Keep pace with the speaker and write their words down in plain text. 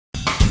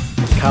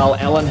Carl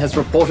Allen has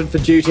reported for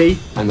duty.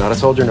 I'm not a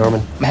soldier,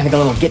 Norman. I'm having a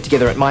little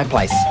get-together at my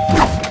place.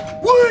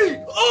 We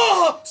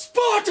are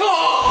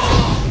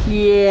Sparta!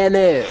 Yeah,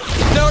 no.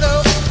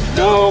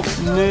 No.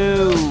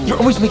 You're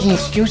always making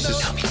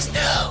excuses. That means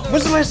no.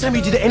 When's the last time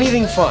you did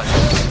anything fun?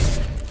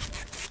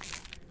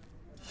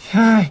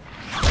 Hi.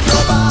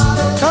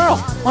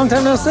 Carl, long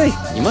time no see.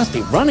 You must be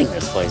running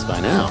this place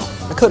by now.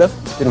 I could have.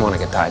 Didn't want to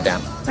get tied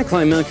down. I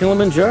climbed Mount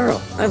Kilimanjaro.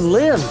 I've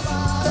lived.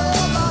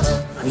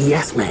 I'm a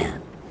yes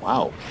man.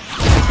 Wow.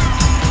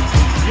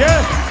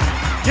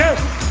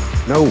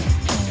 Yes! No.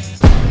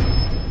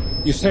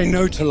 You say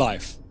no to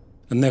life,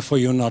 and therefore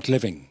you're not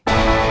living.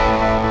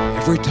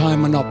 Every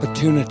time an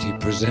opportunity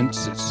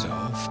presents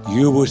itself,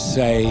 you will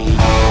say...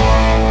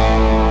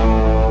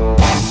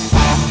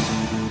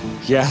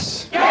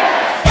 Yes.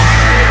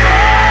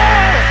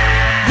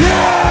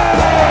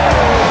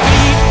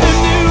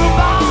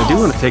 I do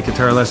want to take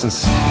guitar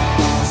lessons.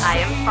 I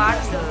am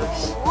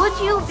Farzush. Would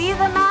you be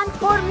the man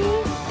for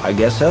me? I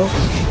guess so.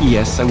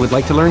 Yes, I would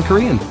like to learn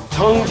Korean.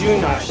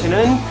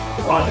 청준하시는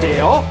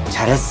어때요?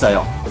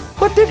 잘했어요.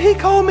 What did he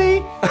call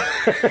me?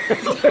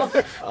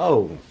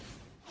 Oh.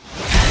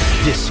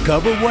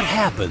 Discover what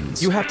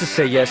happens You have to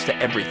say yes to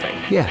everything.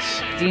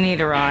 Yes. Do you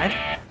need a ride?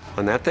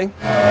 On that thing?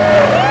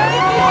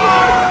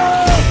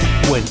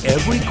 when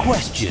every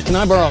question Can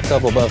I borrow a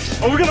couple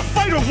bucks?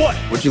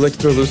 Would you like to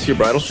throw loose your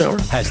bridal shower?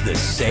 has the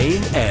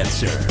same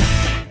answer.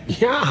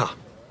 Yeah.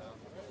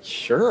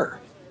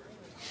 Sure.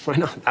 Why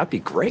not? That'd be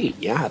great.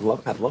 Yeah, I'd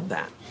love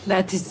that.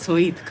 That is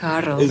sweet,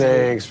 Carl.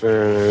 Thanks,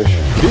 Fish.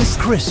 This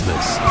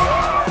Christmas,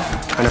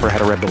 I never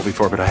had a Red Bull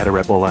before, but I had a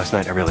Red Bull last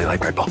night. I really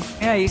like Red Bull.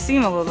 Yeah, you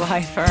seem a little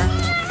hyper.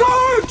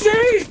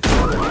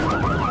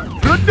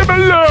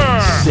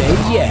 say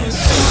yes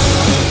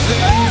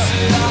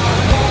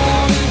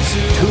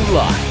to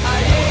life.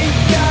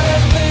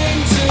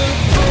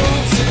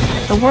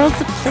 The world's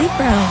a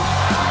playground.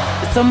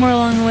 But somewhere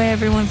along the way,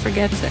 everyone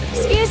forgets it.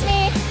 Excuse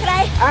me, could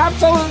I?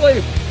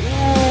 Absolutely.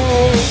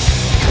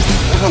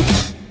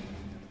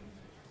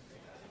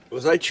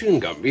 Was I chewing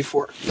gum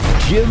before?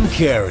 Jim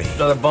Carrey,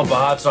 Another bump of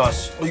hot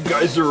sauce. You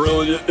guys are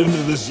really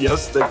into this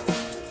yes thing.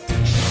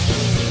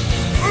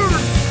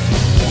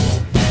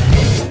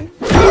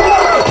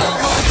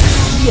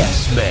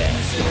 Yes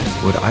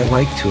Man. Would I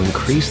like to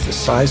increase the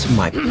size of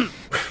my...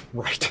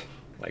 Right.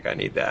 Like I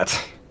need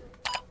that.